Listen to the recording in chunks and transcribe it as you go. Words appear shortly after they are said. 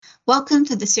Welcome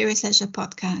to the Serious Leisure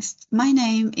podcast. My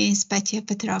name is Petya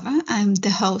Petrova. I'm the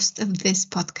host of this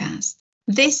podcast.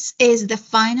 This is the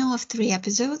final of 3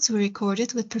 episodes we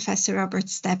recorded with Professor Robert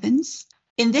Stebbins.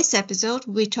 In this episode,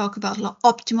 we talk about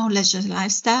optimal leisure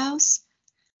lifestyles,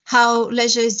 how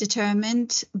leisure is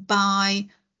determined by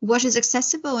what is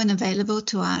accessible and available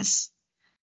to us,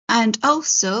 and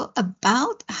also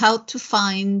about how to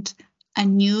find a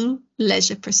new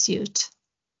leisure pursuit.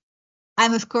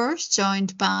 I'm, of course,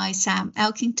 joined by Sam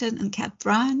Elkington and Kat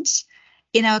Branch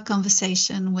in our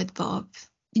conversation with Bob.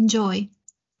 Enjoy.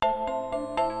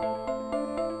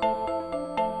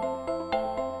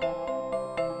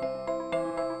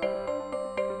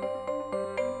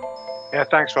 Yeah,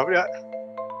 thanks, Bob. Yeah,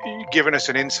 you've given us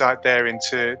an insight there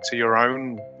into your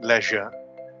own leisure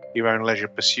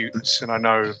pursuits, and I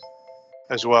know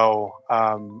as well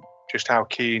just how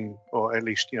keen, or at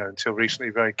least until recently,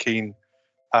 very keen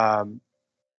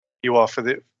you are for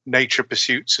the nature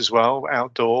pursuits as well,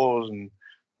 outdoors and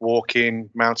walking,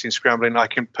 mountain scrambling. I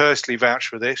can personally vouch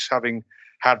for this, having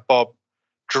had Bob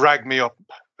drag me up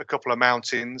a couple of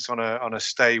mountains on a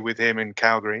stay with him in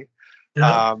Calgary.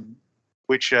 Yeah.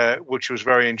 Which was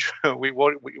very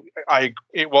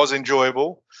it was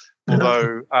enjoyable,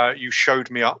 although you showed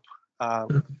me up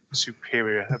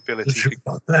superior ability. Sure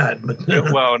about that, but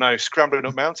well, no, scrambling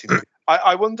up mountains.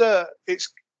 I wonder, it's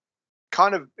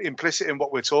kind of implicit in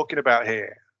what we're talking about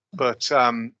here, but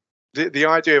the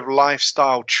idea of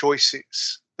lifestyle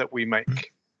choices that we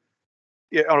make.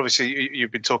 Yeah, obviously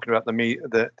you've been talking about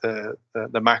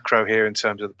the macro here in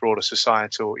terms of the broader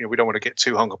societal. We don't want to get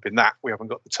too hung up in that. We haven't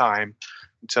got the time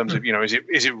in terms of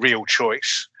is it real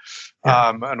choice,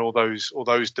 and all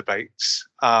those debates.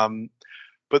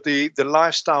 But the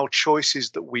lifestyle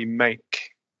choices that we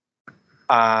make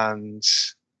and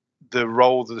the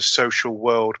role that the social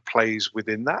world plays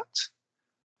within that.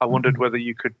 I wondered whether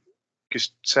you could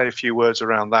just say a few words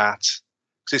around that,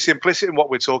 because it's implicit in what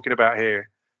we're talking about here.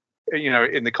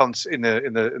 In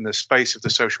the space of the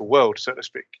social world, so to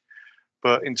speak.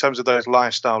 But in terms of those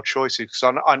lifestyle choices, because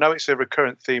I know it's a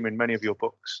recurrent theme in many of your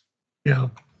books. Yeah,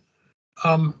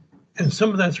 and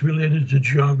some of that's related to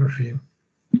geography,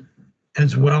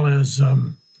 as well as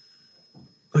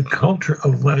the culture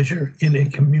of leisure in a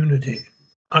community.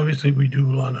 Obviously, we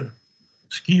do a lot of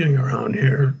skiing around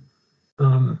here,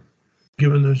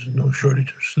 given there's no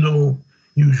shortage of snow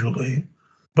usually.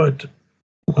 But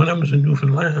when I was in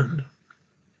Newfoundland,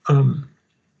 there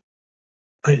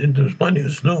was plenty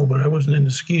of snow, but I wasn't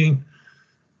into skiing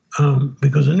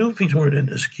because the Newfies weren't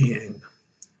into skiing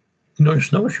nor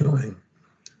snowshoeing.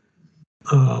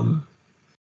 And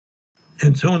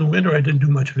so in the winter, I didn't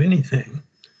do much of anything.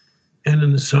 And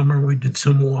in the summer, we did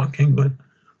some walking, but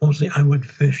mostly I would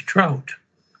fish trout.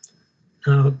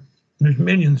 There's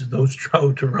millions of those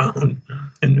trout around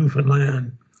in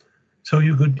Newfoundland. So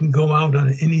you could go out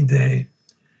on any day.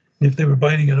 If they were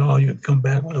biting at all, you'd come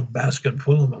back with a basket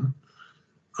full of them.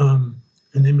 And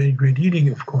they made great eating,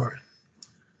 of course.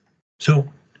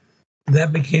 So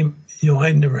that became,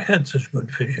 I never had such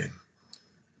good fishing.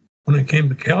 When I came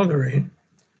to Calgary,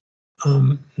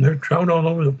 there are trout all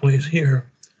over the place here,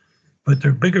 but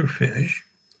they're bigger fish,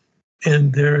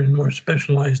 and they're in more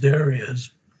specialized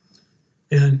areas.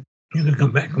 And you could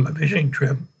come back from a fishing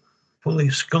trip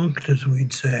fully skunked, as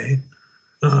we'd say,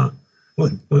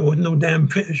 with no damn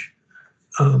fish.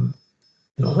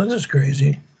 This is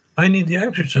crazy. I need the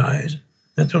exercise.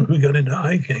 That's when we got into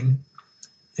hiking.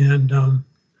 And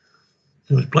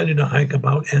there was plenty to hike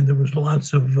about, and there was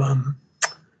lots of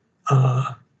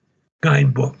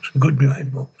guidebooks, good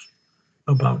guidebooks,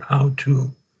 about how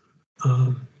to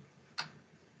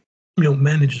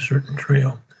manage a certain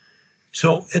trail.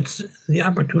 So it's the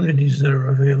opportunities that are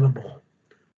available.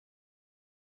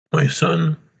 My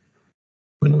son,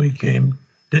 when we came,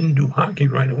 didn't do hockey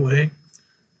right away.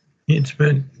 He had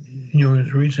spent,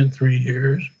 his recent 3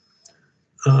 years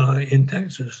in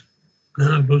Texas.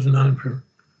 Now it wasn't on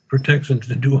for Texans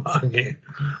to do hockey.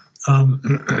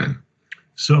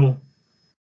 So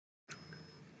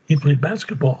he played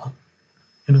basketball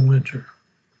in the winter.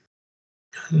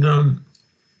 And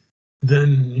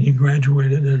then he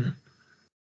graduated and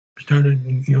started,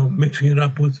 mixing it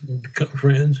up with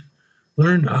friends,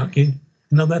 learned hockey.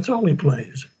 Now that's all he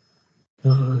plays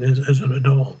as an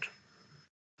adult.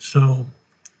 So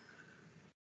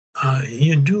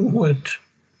you do what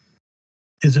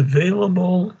is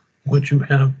available, what you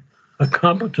have a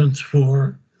competence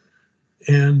for,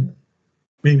 and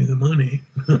maybe the money.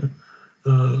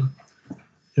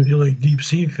 If you like deep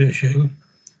sea fishing,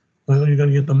 well, you got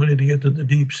to get the money to get to the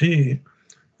deep sea,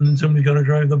 and then somebody's got to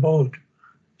drive the boat.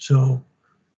 So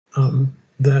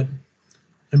that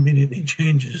immediately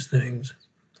changes things.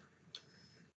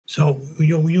 So,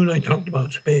 you and I talked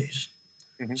about space,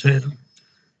 Sam,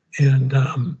 and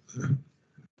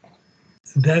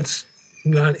that's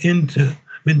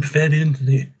been fed into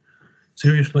the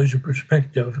serious leisure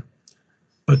perspective,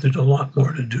 but there's a lot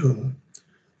more to do.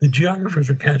 The geographers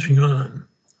are catching on.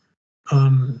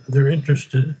 They're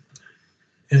interested,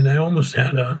 and I almost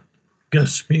had a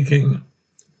guest speaking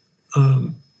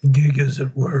gig, as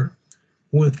it were,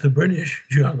 with the British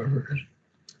geographers,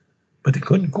 but they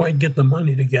couldn't quite get the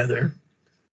money together.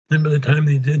 Then by the time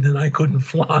they did, then I couldn't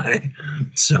fly.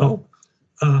 So,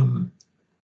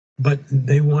 but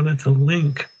they wanted to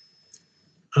link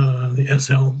the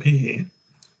SLP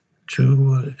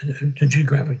to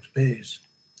geographic space.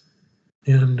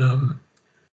 And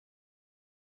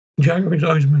geography's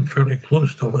always been fairly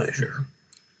close to leisure,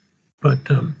 but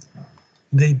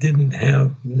they didn't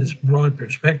have this broad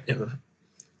perspective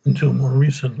until more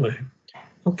recently.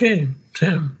 Okay,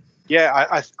 Sam.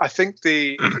 Yeah, I think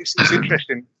it's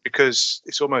interesting because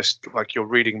it's almost like you're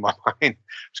reading my mind. I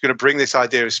was going to bring this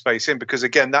idea of space in because,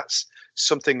 again, that's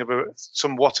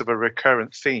somewhat of a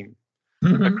recurrent theme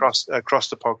across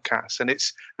the podcast,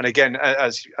 and again,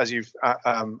 as you've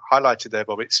highlighted there,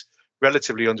 Bob, it's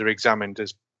relatively under-examined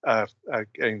as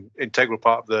an integral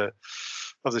part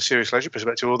of the serious leisure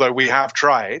perspective. Although we have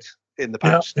tried in the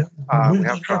past, we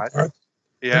have tried.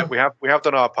 Yeah, we have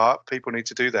done our part. People need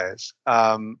to do theirs.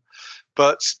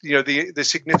 But the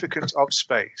significance of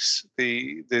space,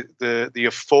 the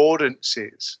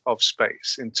affordances of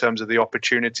space in terms of the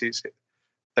opportunities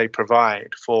they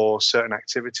provide for certain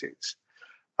activities,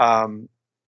 and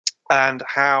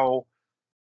how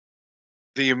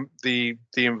the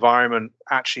environment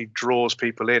actually draws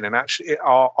people in, and actually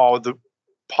are the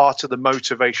part of the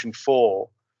motivation for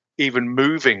even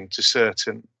moving to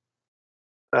certain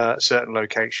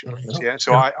locations. Yeah.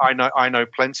 So I know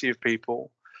plenty of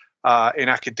people in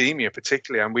academia,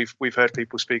 particularly, and we've heard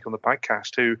people speak on the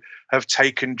podcast who have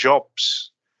taken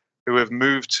jobs, who have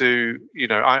moved to.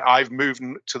 I've moved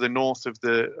to the north of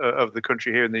the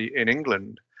country here in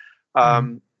England,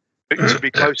 to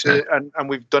be closer, and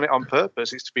we've done it on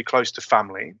purpose. It's to be close to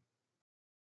family.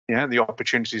 Yeah, the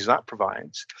opportunities that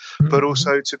provides, but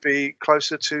also to be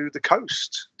closer to the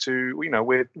coast.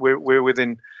 We're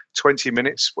within 20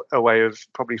 minutes away of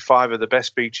probably 5 of the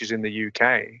best beaches in the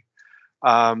UK.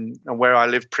 And where I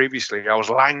lived previously, I was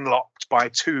landlocked by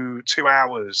 2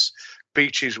 hours.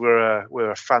 Beaches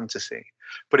were a fantasy,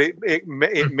 but it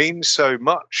means so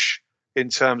much in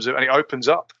terms of, and it opens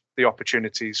up the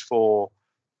opportunities for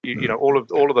all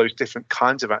of those different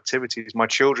kinds of activities. My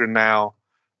children now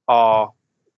are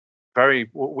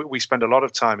we spend a lot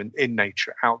of time in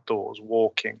nature, outdoors,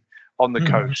 walking on the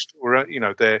coast.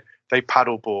 They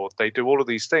paddleboard, they do all of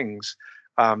these things.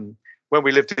 When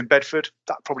we lived in Bedford,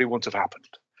 that probably wouldn't have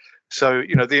happened. So,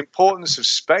 the importance of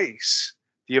space,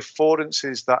 the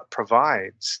affordances that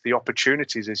provides, the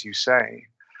opportunities, as you say.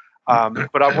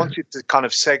 But I wanted to kind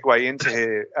of segue into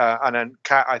here, and then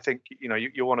Kat, I think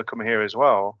you want to come here as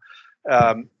well.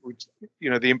 The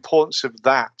importance of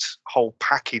that whole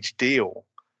package deal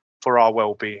for our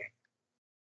well-being.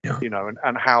 Yeah.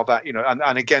 And how that,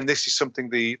 and again, this is something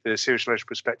the serious leisure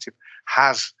perspective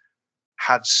has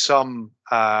had some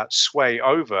sway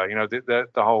over, the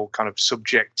whole kind of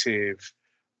subjective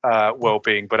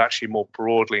well-being, but actually more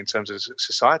broadly in terms of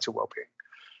societal well-being.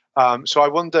 So I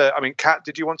wonder, Kat,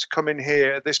 did you want to come in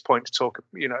here at this point to talk,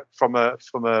 from a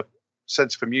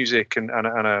sense for music and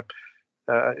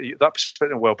that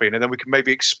perspective of well-being, and then we can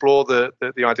maybe explore the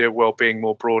idea of well-being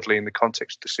more broadly in the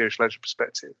context of the serious leisure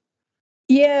perspective.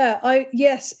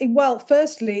 Yes. Well,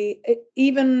 firstly,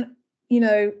 even,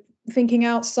 thinking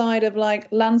outside of like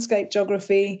landscape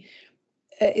geography,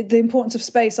 the importance of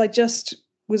space, I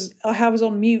was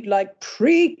on mute, like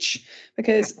preach,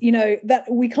 because, that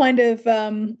we kind of,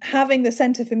 having the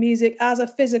Centre for Music as a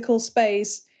physical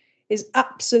space is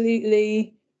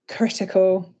absolutely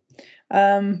critical.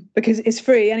 Because it's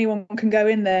free, anyone can go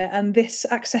in there, and this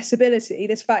accessibility,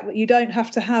 this fact that you don't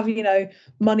have to have,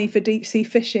 money for deep sea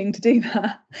fishing to do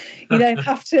that. You don't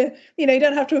have to,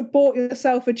 have bought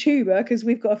yourself a tuba, because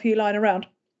we've got a few lying around.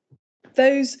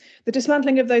 The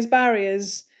dismantling of those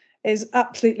barriers is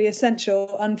absolutely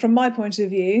essential. And from my point of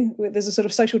view, there's a sort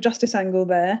of social justice angle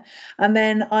there. And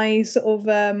then I sort of,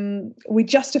 we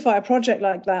justify a project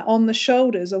like that on the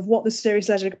shoulders of what the serious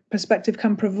leisure perspective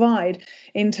can provide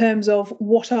in terms of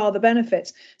what are the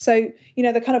benefits. So,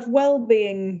 the kind of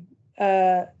well-being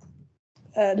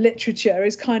literature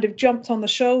is kind of jumped on the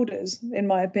shoulders, in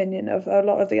my opinion, of a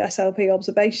lot of the SLP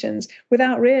observations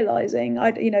without realizing,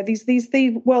 these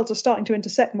worlds are starting to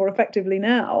intersect more effectively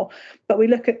now. But we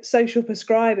look at social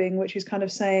prescribing, which is kind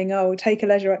of saying, oh, take a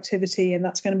leisure activity and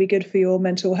that's going to be good for your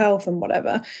mental health and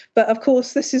whatever. But of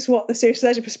course, this is what the serious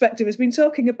leisure perspective has been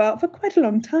talking about for quite a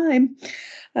long time,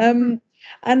 and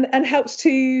helps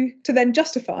to then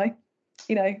justify,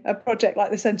 a project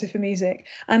like the Centre for Music.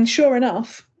 And sure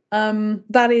enough,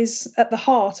 that is at the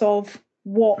heart of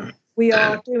what we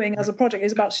are doing as a project,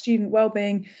 is about student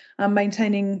wellbeing and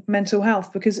maintaining mental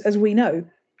health, because as we know,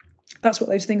 that's what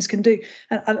those things can do.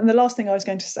 And the last thing I was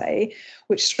going to say,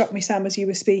 which struck me, Sam, as you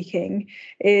were speaking,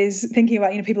 is thinking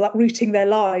about, people uprooting their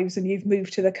lives, and you've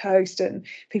moved to the coast and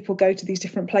people go to these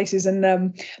different places. And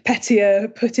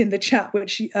Petia put in the chat,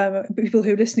 which people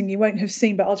who are listening, you won't have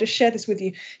seen, but I'll just share this with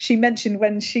you. She mentioned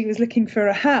when she was looking for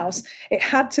a house, it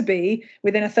had to be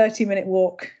within a 30-minute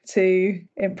walk to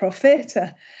Improv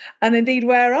Theatre. And indeed,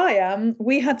 where I am,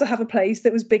 we had to have a place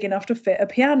that was big enough to fit a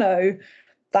piano.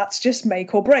 That's just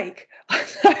make or break.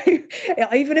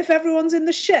 Even if everyone's in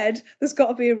the shed, there's got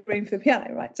to be a room for the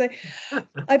piano, right? So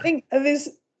I think there's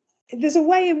a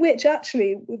way in which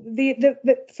actually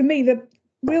for me, the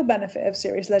real benefit of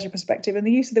serious leisure perspective and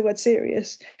the use of the word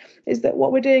serious is that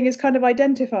what we're doing is kind of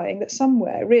identifying that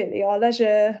somewhere really our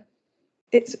leisure,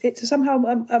 it's somehow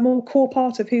a more core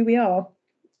part of who we are.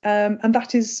 And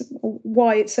that is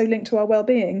why it's so linked to our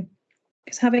well-being.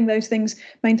 Because having those things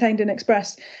maintained and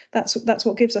expressed, that's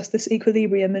what gives us this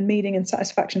equilibrium and meaning and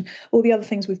satisfaction, all the other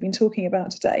things we've been talking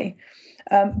about today,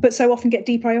 but so often get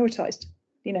deprioritized,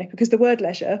 because the word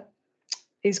leisure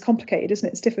is complicated, isn't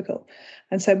it? It's difficult.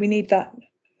 And so we need that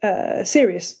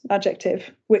serious adjective,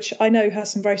 which I know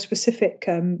has some very specific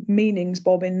meanings,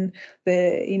 Bob, in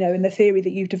the theory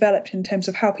that you've developed in terms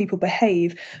of how people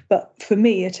behave. But for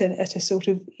me, at a sort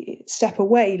of step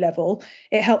away level,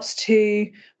 it helps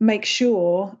to make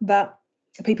sure that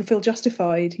people feel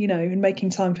justified, in making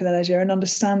time for their leisure and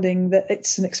understanding that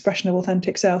it's an expression of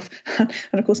authentic self. And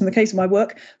of course, in the case of my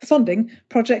work, funding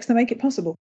projects that make it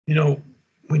possible. We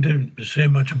didn't say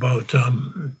much about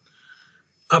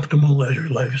optimal leisure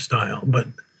lifestyle, but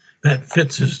that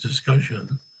fits this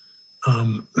discussion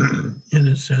in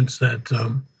a sense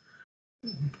that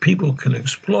people can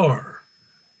explore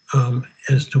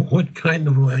as to what kind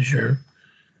of leisure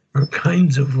or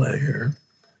kinds of leisure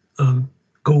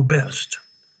go best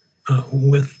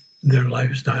with their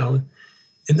lifestyle.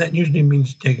 And that usually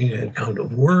means taking account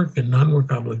of work and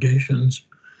non-work obligations,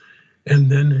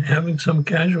 and then having some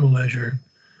casual leisure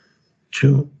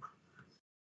to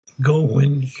go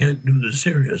when you can't do the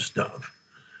serious stuff,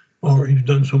 or you've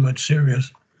done so much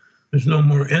serious, there's no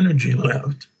more energy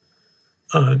left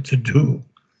to do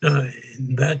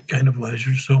that kind of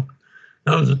leisure. So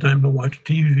now's the time to watch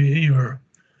TV or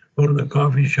go to the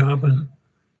coffee shop and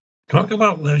talk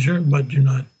about leisure, but you're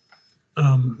not,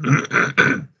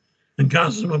 and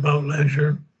gossip about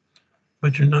leisure,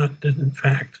 but you're not, in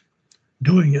fact,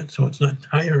 doing it, so it's not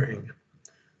tiring,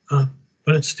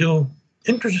 but it's still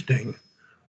interesting.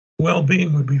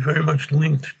 Well-being would be very much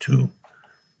linked to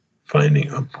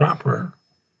finding a proper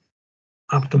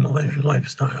optimal leisure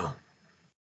lifestyle,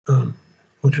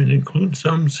 which would include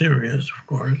some serious, of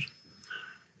course,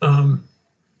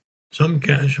 some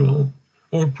casual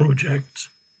or projects.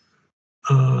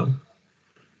 We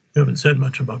haven't said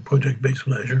much about project-based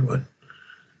leisure, but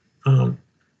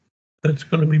that's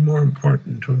going to be more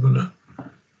important. We're going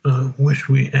to wish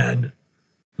we had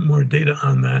more data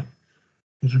on that,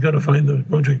 because we've got to find the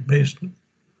project-based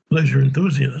leisure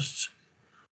enthusiasts.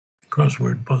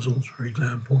 Crossword puzzles, for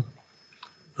example.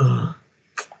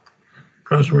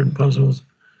 Crossword puzzles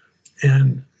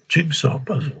and jigsaw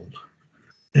puzzles.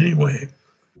 Anyway,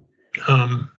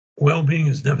 well-being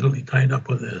is definitely tied up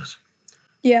with this.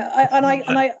 Yeah,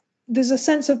 there's a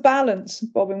sense of balance,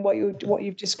 Bob, in what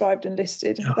you've described and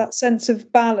listed. Yeah. That sense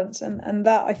of balance, and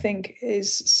that I think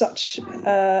is such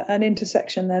an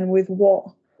intersection then with what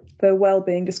the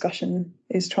well-being discussion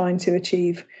is trying to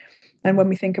achieve. And when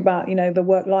we think about the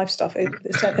work-life stuff, at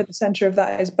the centre of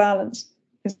that is balance,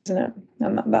 isn't it?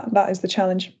 And that is the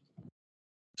challenge.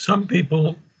 Some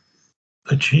people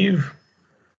achieve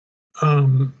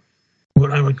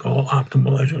what I would call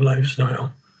optimal leisure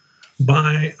lifestyle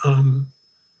by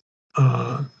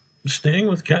staying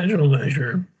with casual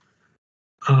leisure,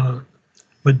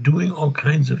 but doing all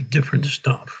kinds of different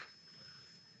stuff.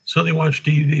 So they watch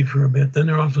TV for a bit, then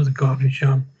they're off to the coffee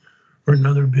shop for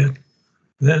another bit.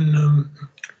 Then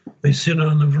they sit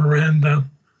on the veranda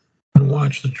and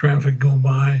watch the traffic go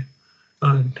by,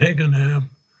 take a nap,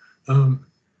 and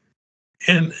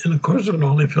in the course of it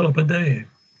all, they fill up a day.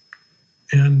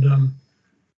 And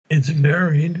it's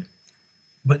varied,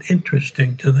 but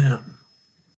interesting to them.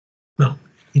 Now,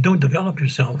 you don't develop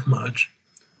yourself much,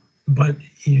 but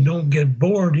you don't get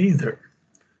bored either.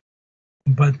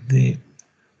 But the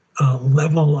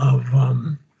level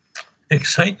of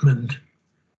excitement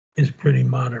is pretty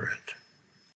moderate.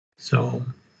 So,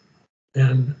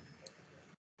 and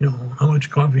how much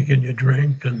coffee can you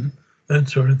drink and that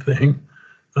sort of thing.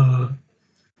 Or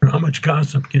how much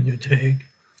gossip can you take?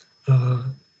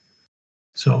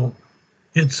 So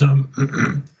it's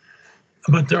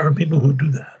but there are people who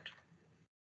do that.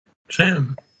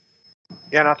 Sam.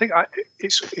 Yeah, and I think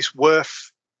it's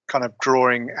worth kind of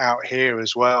drawing out here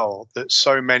as well that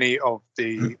so many of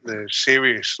the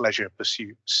serious leisure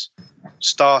pursuits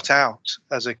start out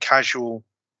as a casual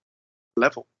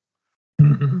level.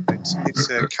 Mm-hmm. It's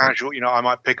a casual, I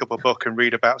might pick up a book and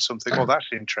read about something. Oh, that's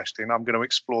interesting. I'm going to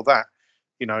explore that,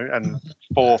 and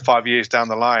 4 or 5 years down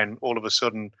the line, all of a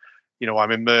sudden,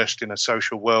 I'm immersed in a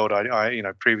social world I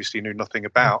previously knew nothing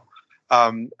about.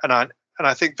 And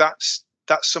I think that's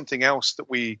something else that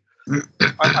we,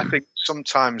 I think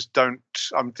sometimes don't.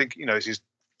 I'm thinking, this is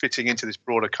fitting into this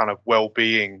broader kind of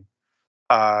well-being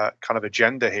kind of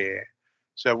agenda here.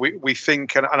 So we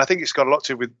think, and I think it's got a lot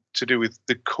to do with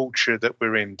the culture that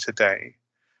we're in today,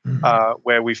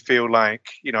 where we feel like,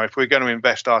 if we're going to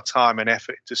invest our time and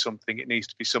effort into something, it needs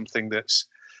to be something that's,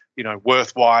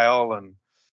 worthwhile and,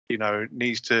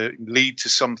 needs to lead to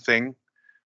something,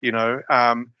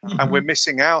 and we're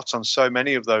missing out on so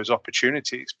many of those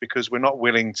opportunities because we're not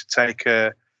willing to take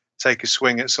a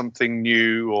swing at something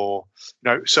new or,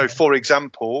 so for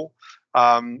example,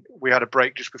 we had a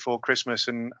break just before Christmas,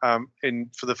 and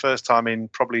for the first time in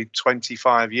probably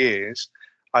 25 years,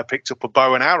 I picked up a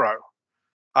bow and arrow,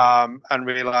 and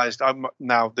realized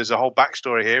now there's a whole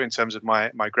backstory here in terms of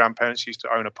my grandparents used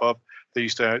to own a pub. They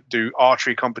used to do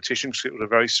archery competitions. It was a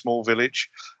very small village,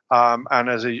 and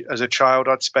as a child,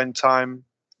 I'd spend time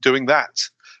doing that.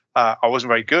 I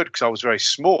wasn't very good because I was very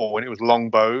small, and it was long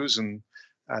bows, and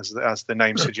as the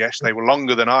name suggests, they were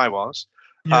longer than I was.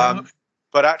 Yeah.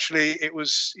 But actually, it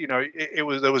was,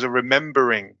 there was a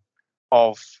remembering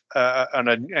of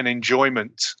an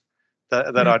enjoyment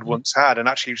that I'd once had, and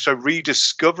actually, so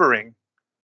rediscovering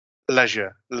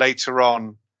leisure later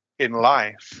on in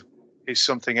life is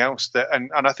something else that, and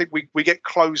I think we get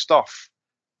closed off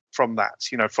from that,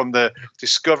 from the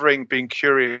discovering, being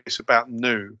curious about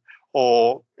new,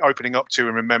 or opening up to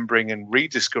and remembering and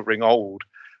rediscovering old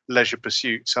leisure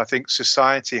pursuits. I think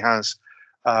society has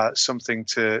something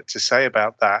to say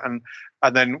about that, and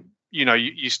then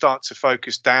you start to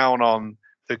focus down on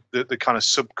the kind of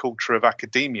subculture of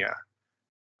academia,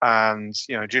 and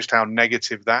just how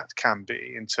negative that can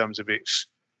be in terms of its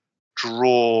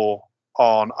draw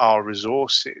on our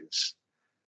resources.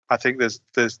 I think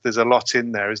there's a lot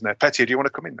in there, isn't there? Petya, do you want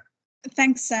to come in there?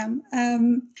 Thanks, Sam.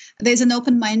 There's an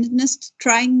open-mindedness to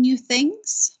trying new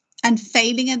things and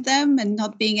failing at them and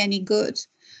not being any good.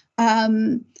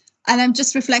 And I'm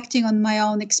just reflecting on my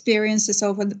own experiences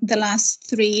over the last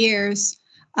 3 years.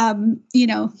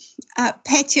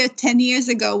 Petya 10 years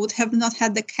ago would have not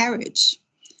had the courage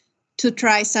to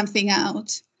try something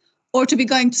out, or to be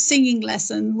going to singing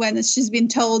lesson when she's been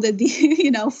told that,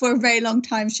 for a very long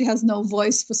time she has no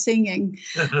voice for singing,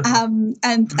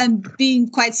 and being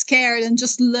quite scared and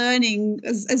just learning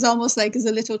as almost like as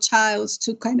a little child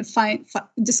to kind of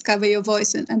discover your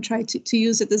voice and try to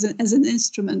use it as an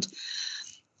instrument.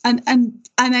 And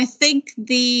I think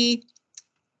the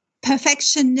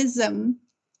perfectionism,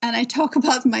 and I talk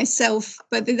about myself,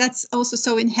 but that's also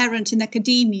so inherent in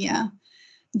academia,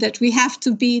 that we have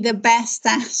to be the best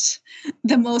at,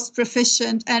 the most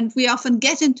proficient. And we often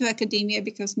get into academia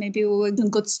because maybe we were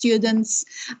good students,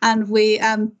 and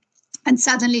and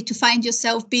suddenly to find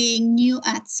yourself being new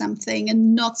at something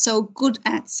and not so good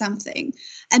at something,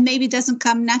 and maybe it doesn't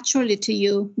come naturally to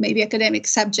you. Maybe academic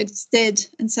subjects did,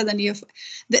 and suddenly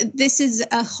this is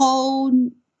a whole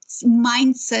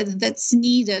mindset that's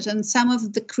needed, and some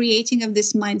of the creating of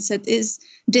this mindset is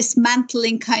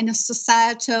dismantling kind of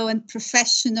societal and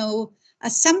professional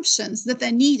assumptions that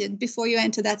are needed before you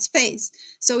enter that space.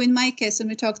 So in my case, and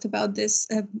we talked about this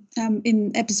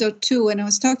in episode 2 when I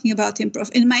was talking about improv,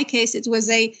 in my case it was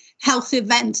a health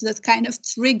event that kind of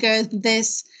triggered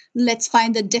this, let's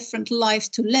find a different life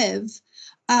to live.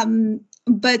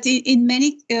 But in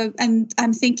many, and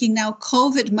I'm thinking now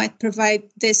COVID might provide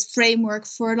this framework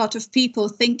for a lot of people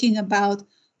thinking about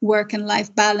work and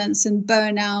life balance and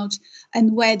burnout,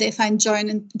 and where they find joy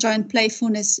and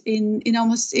playfulness in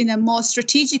almost in a more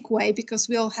strategic way, because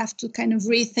we all have to kind of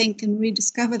rethink and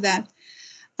rediscover that.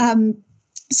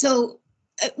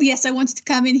 Yes, I wanted to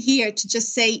come in here to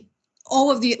just say all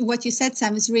of what you said,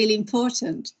 Sam, is really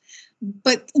important.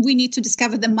 But we need to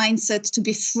discover the mindset to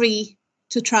be free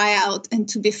to try out and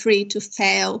to be free to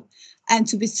fail and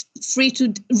to be free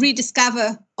to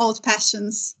rediscover old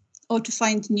passions or to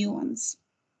find new ones.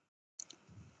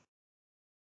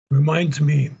 Reminds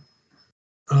me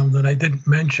that I didn't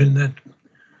mention that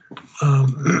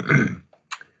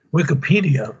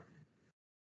Wikipedia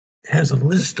has a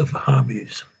list of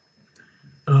hobbies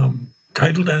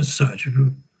titled as such. If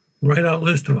you write out a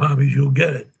list of hobbies, you'll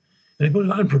get it. And it goes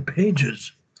on for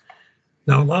pages.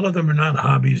 Now, a lot of them are not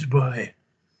hobbies by,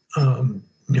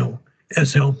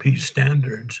 SLP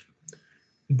standards,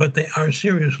 but they are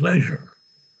serious leisure,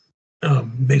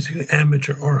 basically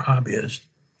amateur or hobbyist,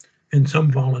 and some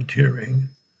volunteering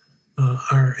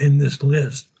are in this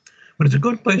list. But it's a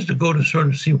good place to go to sort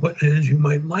of see what it is you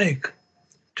might like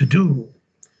to do,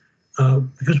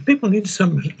 because people need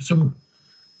some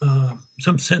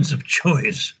sense of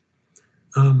choice.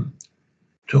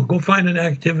 So go find an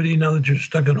activity now that you're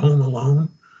stuck at home alone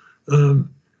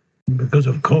because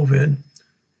of COVID.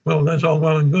 Well, that's all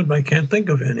well and good, but I can't think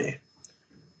of any.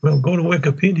 Well, go to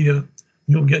Wikipedia,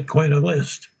 you'll get quite a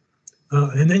list.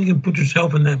 And then you can put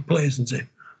yourself in that place and say,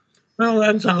 well,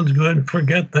 that sounds good,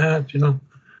 forget that.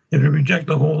 If you reject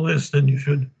the whole list, then you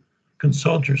should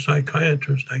consult your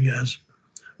psychiatrist, I guess.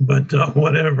 But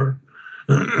whatever.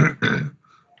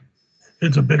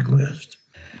 It's a big list.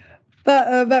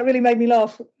 That really made me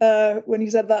laugh when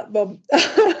you said that, Bob.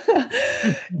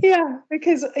 Yeah,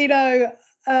 because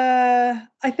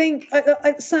I think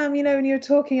Sam, when you were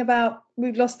talking about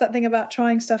we've lost that thing about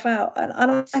trying stuff out, and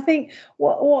I think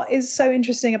what is so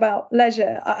interesting about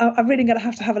leisure, I'm really going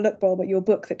to have a look, Bob, at your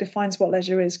book that defines what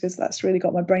leisure is, because that's really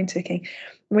got my brain ticking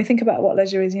when we think about what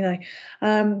leisure is,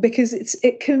 because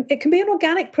it can be an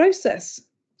organic process.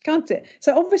 Can't it?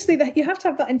 So obviously that you have to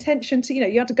have that intention to,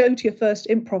 you had to go to your first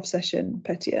improv session,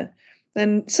 Petya.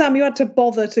 And Sam, you had to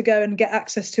bother to go and get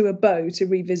access to a bow to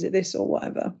revisit this or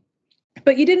whatever.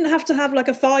 But you didn't have to have like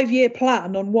a 5-year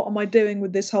plan on what am I doing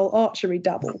with this whole archery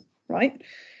dabble, right?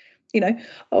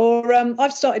 Or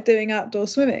I've started doing outdoor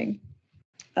swimming,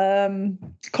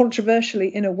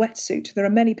 controversially in a wetsuit. There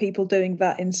are many people doing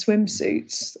that in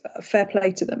swimsuits. Fair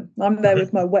play to them. I'm there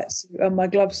with my wetsuit and my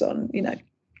gloves on,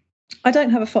 I don't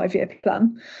have a 5-year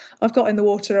plan. I've got in the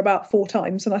water about 4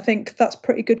 times, and I think that's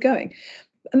pretty good going.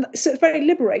 And so it's very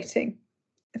liberating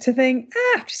to think,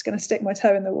 I'm just going to stick my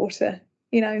toe in the water,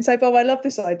 and say, Bob, I love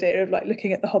this idea of like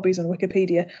looking at the hobbies on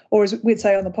Wikipedia, or as we'd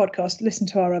say on the podcast, listen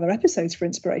to our other episodes for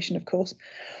inspiration, of course,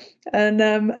 and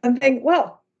think,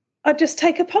 well, I'd just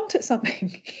take a punt at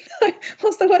something.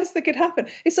 What's the worst that could happen?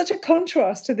 It's such a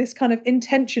contrast to this kind of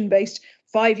intention-based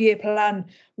 5-year plan.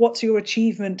 What's your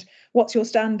achievement? What's your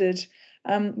standard?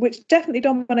 Which definitely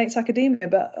dominates academia,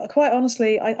 but quite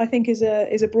honestly, I think is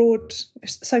a broad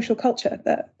social culture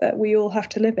that we all have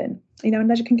to live in. And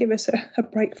leisure can give us a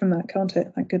break from that, can't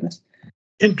it? Thank goodness.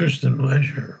 Interest in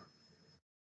leisure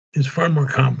is far more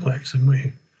complex than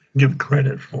we give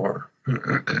credit for.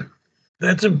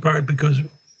 That's in part because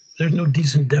there's no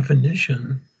decent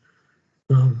definition.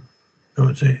 I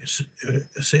would say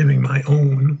saving my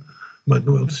own, but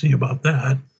we'll see about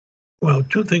that. Well,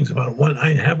 2 things about it. One,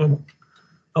 I have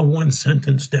a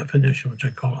one-sentence definition, which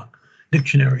I call a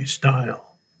dictionary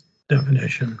style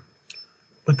definition.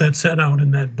 But that's set out in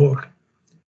that book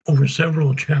over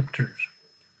several chapters.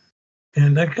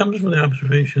 And that comes from the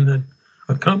observation that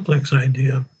a complex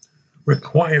idea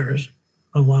requires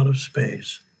a lot of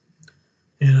space.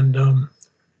 And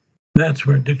that's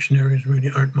where dictionaries really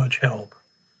aren't much help.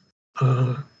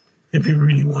 If you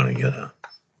really want to get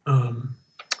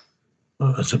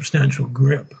a substantial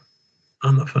grip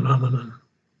on the phenomenon.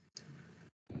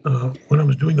 When I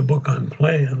was doing the book on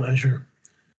play and leisure,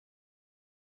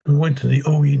 I went to the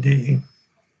OED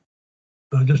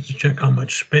just to check how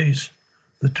much space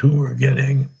the 2 were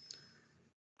getting.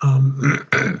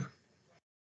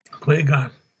 Play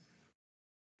got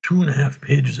 2.5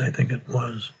 pages, I think it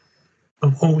was,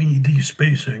 of OED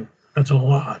spacing. That's a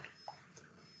lot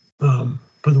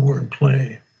for the word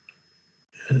play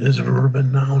as a verb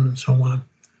and noun and so on.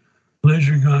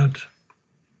 Leisure got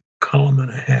 1.5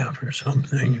 columns or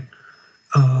something.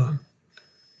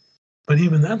 But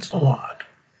even that's a lot.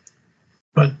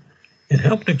 But it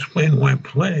helped explain why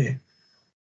play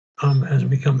has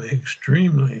become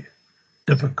extremely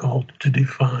difficult to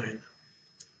define,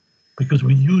 because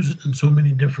we use it in so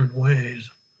many different ways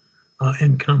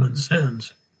in common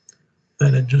sense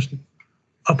that it just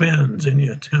upends any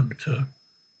attempt to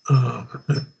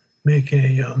make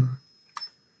a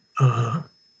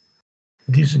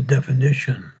decent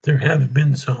definition. There have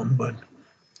been some, but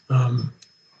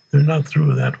they're not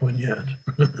through that one yet.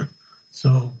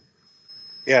 So,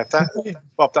 yeah,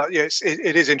 Bob,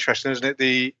 it is interesting, isn't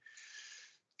it?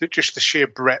 Just the sheer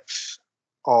breadth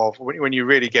of when you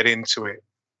really get into it,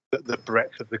 the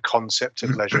breadth of the concept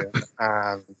of leisure,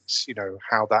 and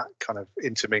how that kind of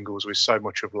intermingles with so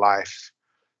much of life.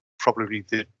 Probably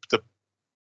the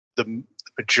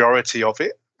majority of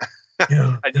it,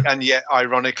 yeah. and yet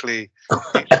ironically,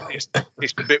 it's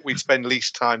the bit we spend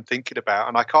least time thinking about.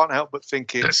 And I can't help but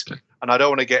think and I don't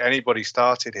want to get anybody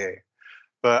started here,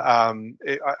 but I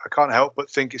can't help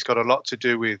but think it's got a lot to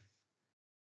do with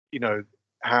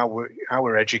how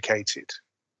we're educated.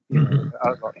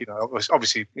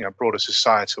 Obviously, broader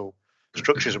societal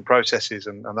structures and processes,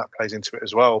 and that plays into it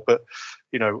as well. But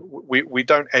we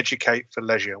don't educate for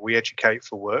leisure; we educate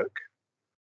for work.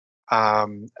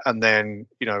 And then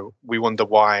we wonder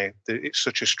why it's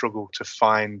such a struggle to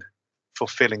find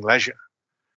fulfilling leisure.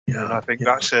 Yeah, and I think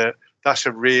that's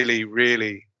a really,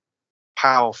 really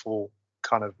powerful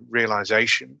kind of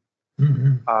realization.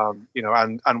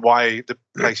 And why the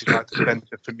places like the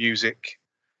Centre for Music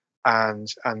and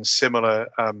similar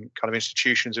kind of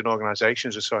institutions and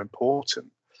organizations are so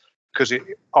important, because it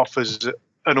offers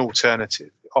an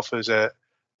alternative. It offers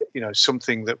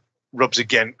something that rubs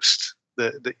against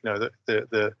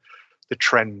the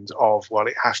trend of, well,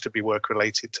 it has to be work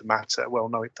related to matter. Well,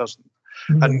 no, it doesn't.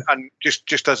 And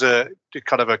just as a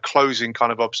kind of a closing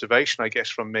kind of observation, I guess,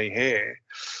 from me here,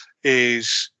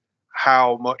 is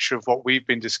how much of what we've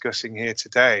been discussing here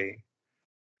today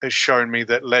has shown me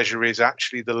that leisure is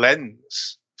actually the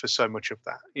lens for so much of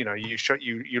that.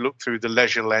 You look through the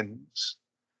leisure lens,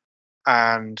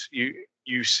 and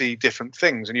you see different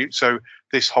things. And so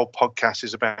this whole podcast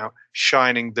is about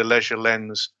shining the leisure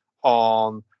lens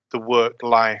on the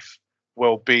work-life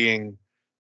well-being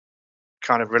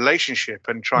kind of relationship,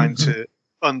 and trying to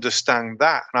understand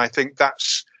that. And I think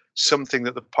that's something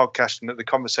that the podcast and that the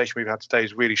conversation we've had today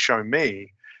has really shown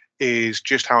me, is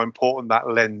just how important that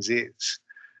lens is.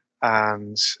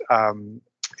 And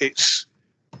it's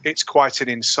quite an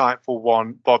insightful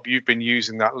one. Bob, you've been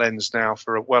using that lens now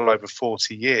for well over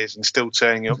 40 years and still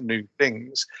turning up new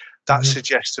things. That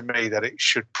suggests to me that we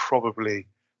should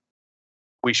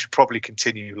probably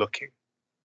continue looking.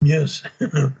 Yes.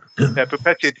 But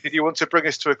Betty, did you want to bring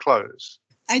us to a close?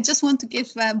 I just want to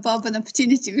give Bob an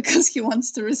opportunity, because he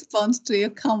wants to respond to your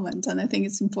comment, and I think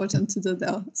it's important to do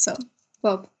that. So,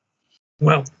 Bob.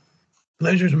 Well,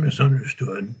 leisure is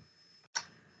misunderstood,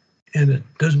 and it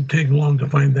doesn't take long to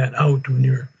find that out when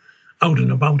you're out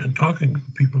and about and talking to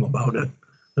people about it.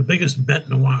 The biggest bête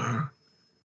noire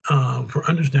for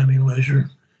understanding leisure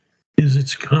is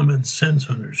its common sense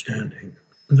understanding.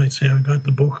 As I say, I've got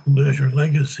the book Leisure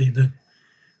Legacy that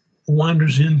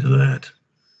wanders into that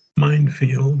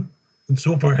minefield, and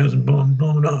so far hasn't been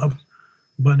blown up,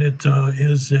 but it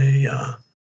is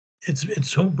it's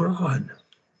so broad.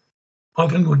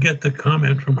 Often we'll get the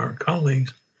comment from our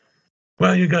colleagues,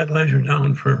 well, you got leisure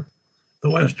down for the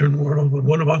Western world, but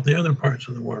what about the other parts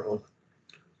of the world?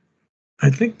 I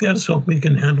think that's something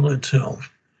can handle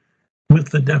itself with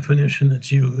the definition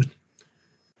that's used.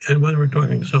 And whether we're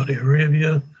talking Saudi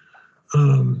Arabia,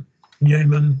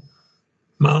 Yemen,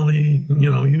 Mali,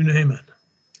 you name it.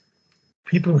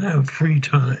 People have free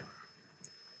time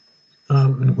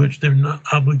in which they're not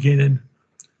obligated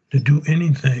to do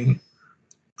anything,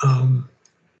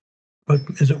 but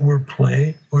as it were,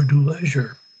 play or do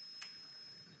leisure.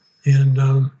 And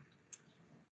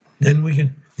then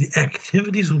the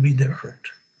activities will be different,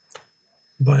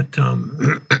 but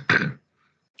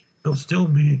they'll still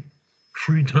be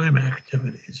free time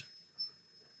activities.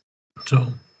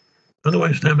 So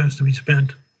otherwise time has to be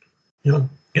spent, getting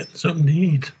something to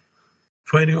eat,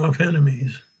 fighting off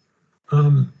enemies,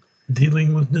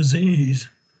 dealing with disease,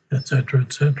 etc.,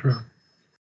 etc.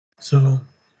 So,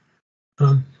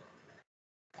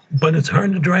 but it's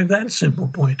hard to drive that simple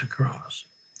point across.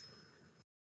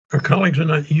 Our colleagues are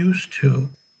not used to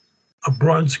a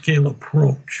broad scale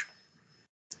approach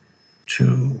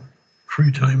to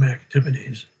free time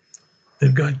activities.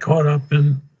 They've got caught up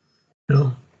in,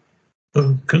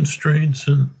 constraints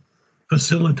and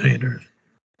facilitators,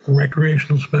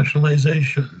 recreational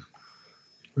specialization,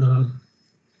 on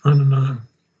and on.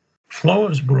 Flow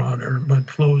is broader, but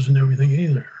flow isn't everything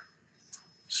either.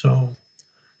 So,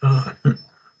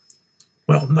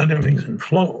 well, not everything's in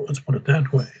flow, let's put it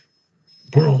that way.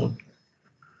 Poor old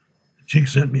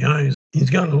Csikszentmihalyi, he's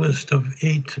got a list of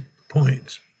 8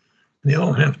 points. They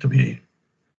all have to be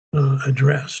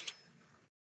addressed.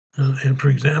 And for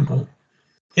example,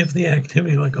 if the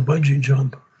activity like a bungee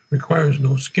jump requires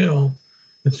no skill,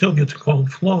 it still gets called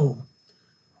flow.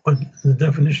 But the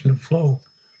definition of flow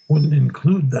wouldn't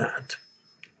include that.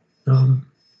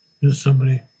 just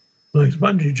somebody who likes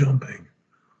bungee jumping.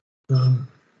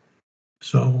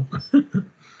 So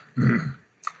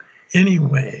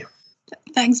anyway.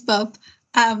 Thanks, Bob.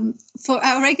 For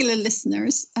our regular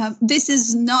listeners, this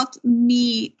is not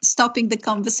me stopping the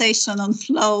conversation on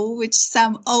flow, which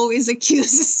Sam always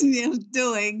accuses me of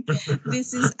doing.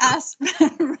 This is us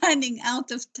running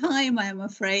out of time, I'm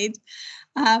afraid.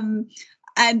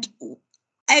 And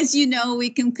as you know, we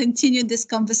can continue this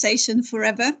conversation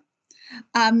forever.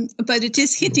 But it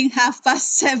is hitting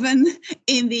 7:30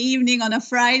 in the evening on a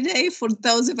Friday for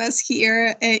those of us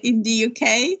here in the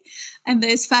UK. And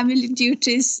there's family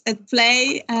duties at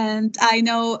play. And I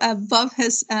know Bob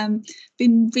has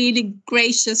been really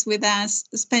gracious with us,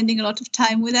 spending a lot of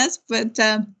time with us. But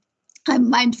I'm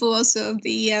mindful also of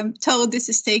the toll this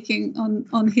is taking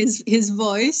on his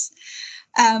voice.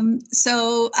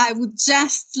 So I would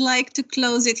just like to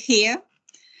close it here.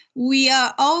 We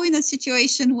are all in a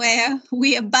situation where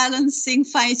we are balancing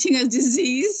fighting a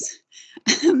disease.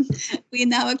 We're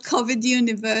now a COVID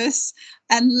universe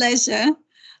and leisure.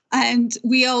 And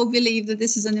we all believe that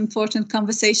this is an important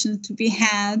conversation to be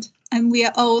had. And we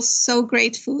are all so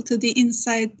grateful to the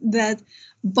insight that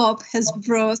Bob has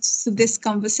brought to this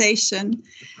conversation.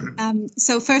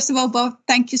 So first of all, Bob,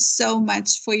 thank you so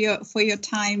much for your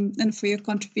time and for your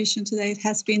contribution today. It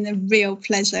has been a real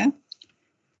pleasure.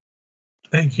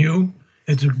 Thank you.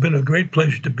 It's been a great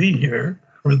pleasure to be here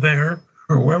or there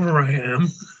or wherever I am.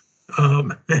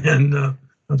 And I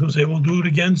was going to say, we'll do it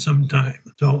again sometime.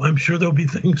 So I'm sure there'll be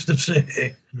things to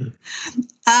say.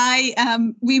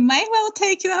 We might well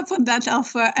take you up on that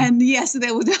offer. And yes,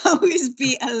 there would always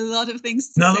be a lot of things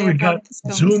to now say that we about got this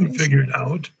Zoom figured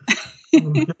out,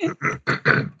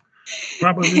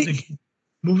 probably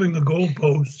moving the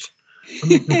goalposts.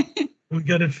 We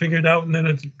get it figured out and then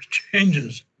it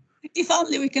changes. If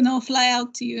only we can all fly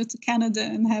out to Canada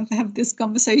and have this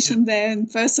conversation there in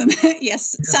person.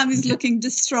 Yes, Sam is looking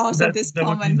distraught at this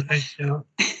moment. Would be nice, yeah.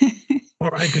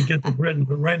 Or I could get to Britain,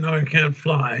 but right now I can't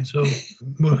fly, so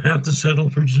we'll have to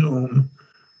settle for Zoom.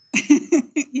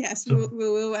 Yes, so. we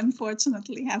will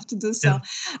unfortunately have to do so.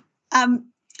 Yeah.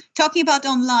 Talking about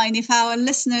online, if our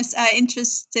listeners are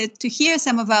interested to hear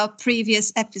some of our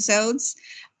previous episodes,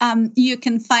 you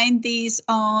can find these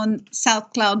on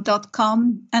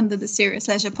southcloud.com under the Serious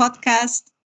Leisure podcast.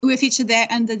 We're featured there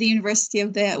under the University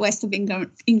of the West of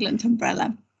England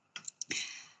umbrella.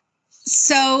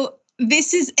 So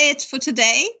this is it for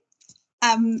today.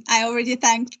 I already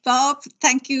thanked Bob.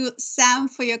 Thank you, Sam,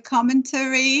 for your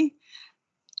commentary.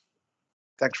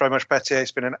 Thanks very much, Betty.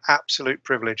 It's been an absolute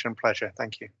privilege and pleasure.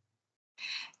 Thank you.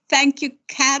 Thank you,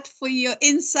 Kat, for your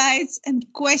insights and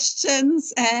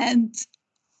questions and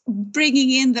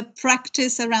bringing in the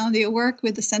practice around your work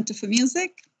with the Centre for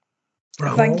Music.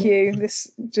 Bravo. Thank you. This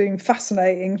is doing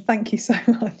fascinating. Thank you so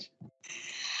much.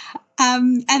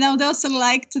 And I would also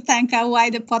like to thank our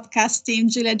wider podcast team,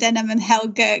 Julia Denham and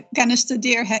Helge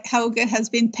Ganestadir. Helge has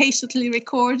been patiently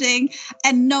recording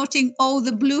and noting all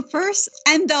the bloopers,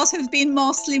 and those have been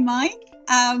mostly mine.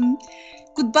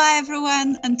 Goodbye,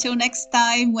 everyone. Until next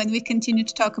time, when we continue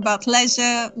to talk about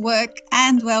leisure, work,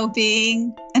 and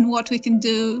well-being, and what we can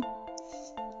do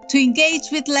to engage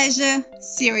with leisure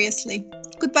seriously.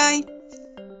 Goodbye.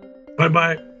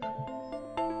 Bye-bye.